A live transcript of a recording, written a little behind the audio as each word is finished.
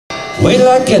Wait till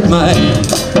I get my,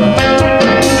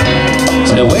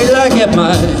 say wait till I get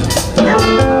my,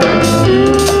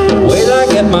 wait till I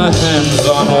get my hands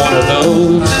on one of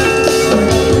those.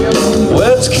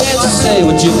 Words can't say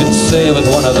what you can say with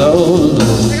one of those.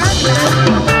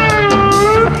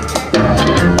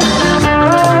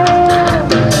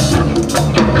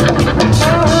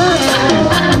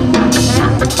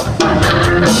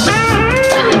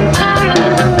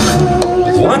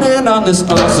 On this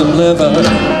awesome liver,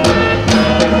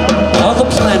 all the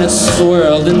planets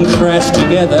swirled and crashed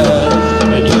together,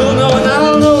 and you'll know and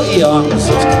I'll know eons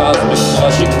of cosmic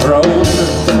flushing thrown.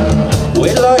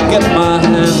 Wait till I get my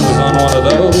hands on one of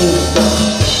those.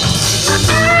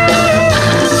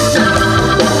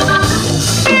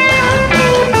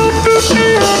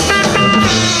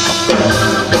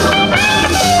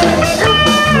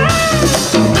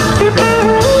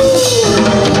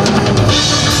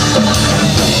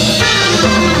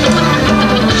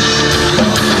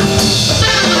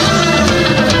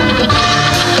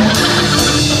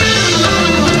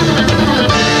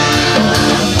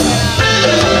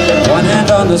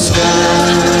 On the sky,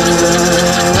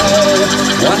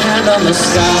 one hand on the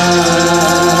sky,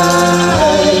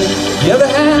 the other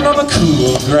hand on the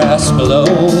cool grass below.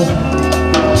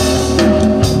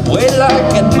 Wait till I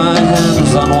get my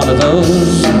hands on one of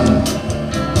those.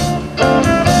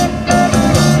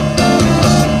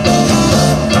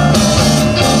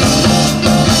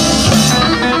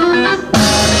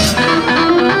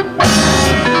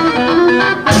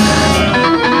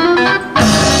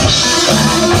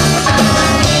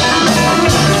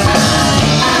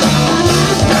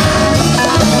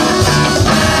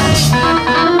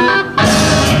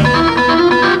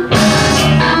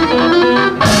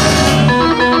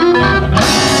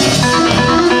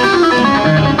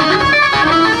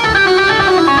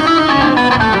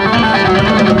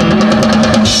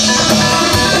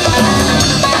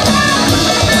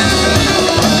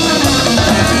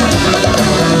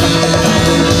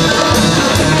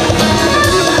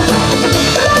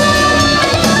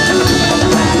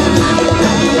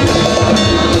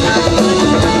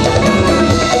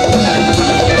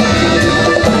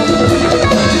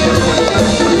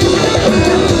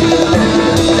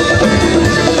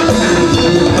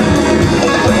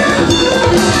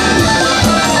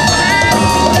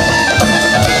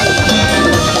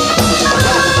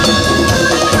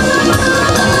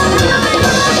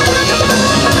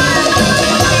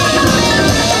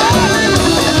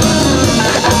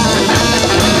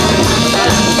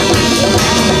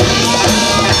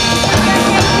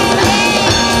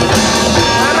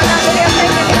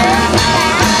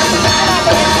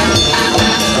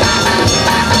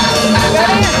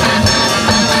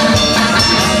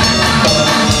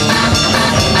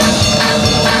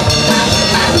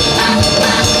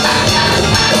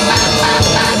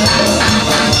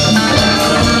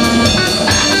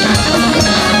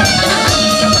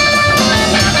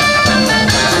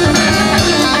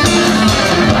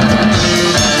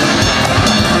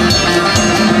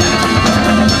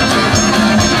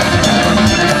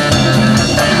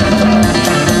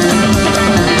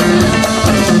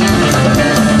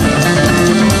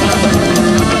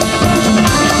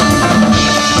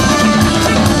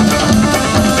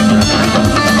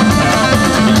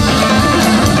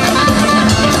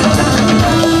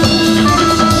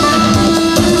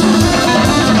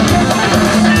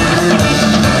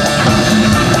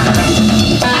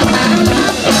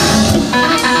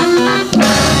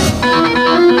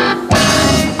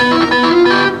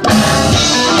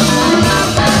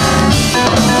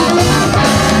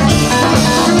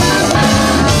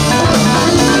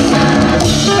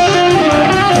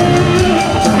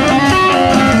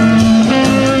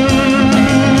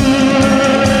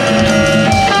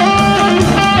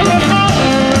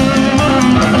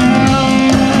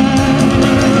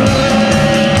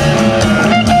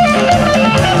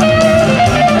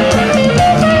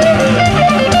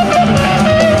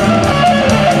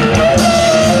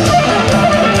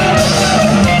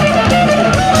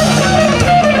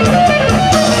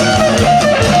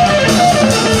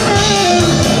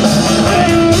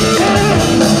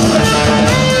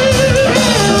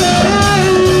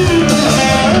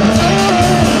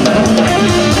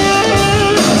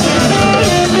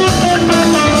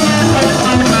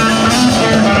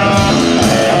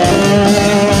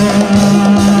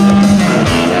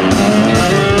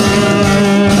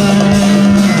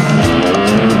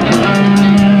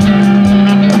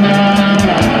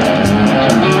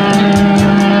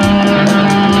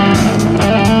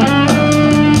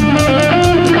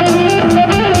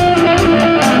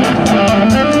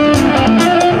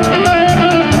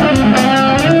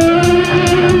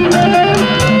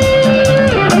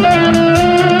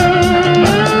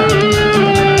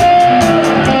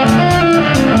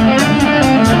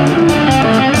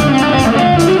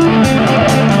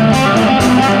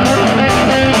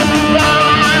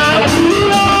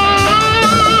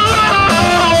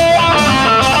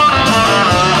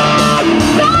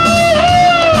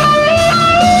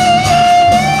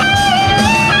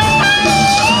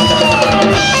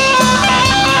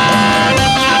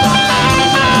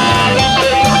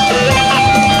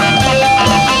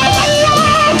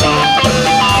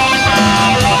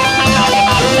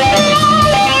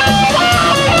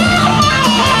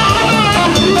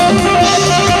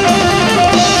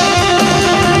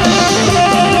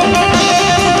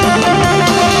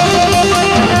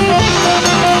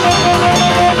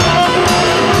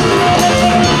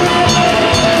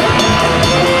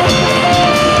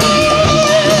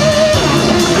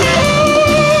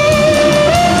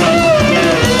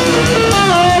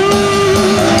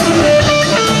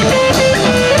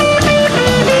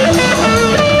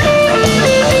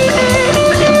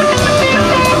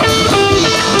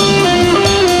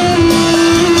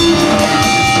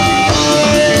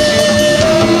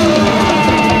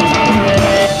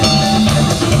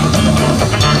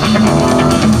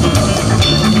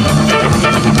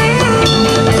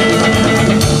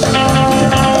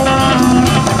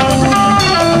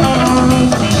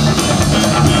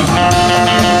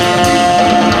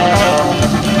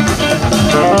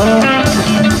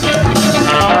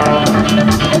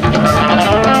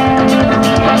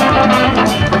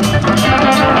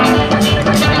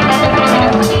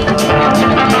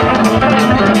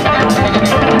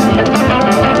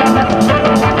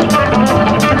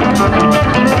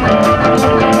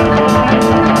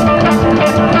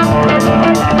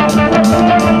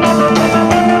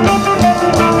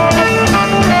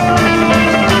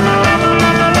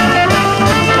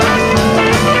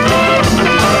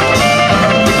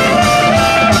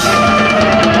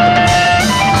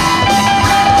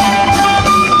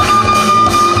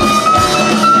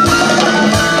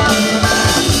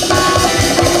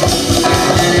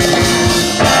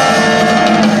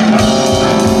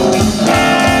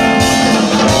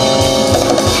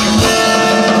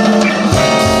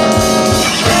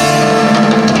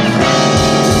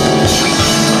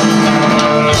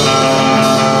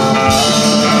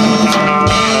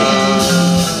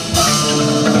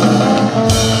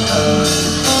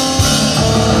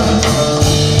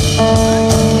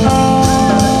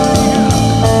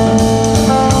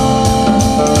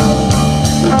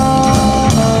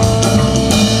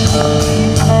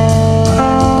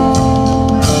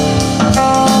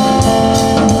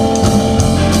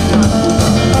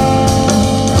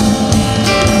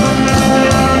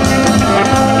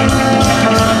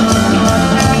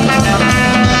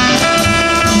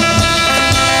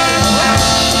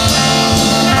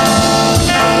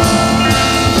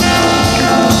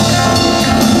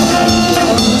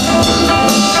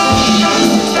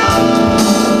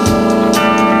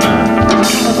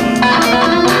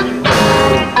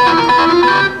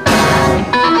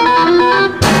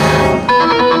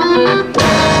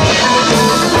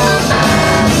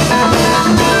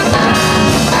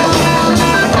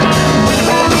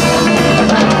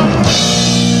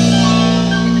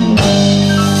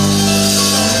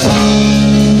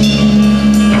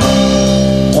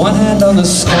 the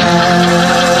sky.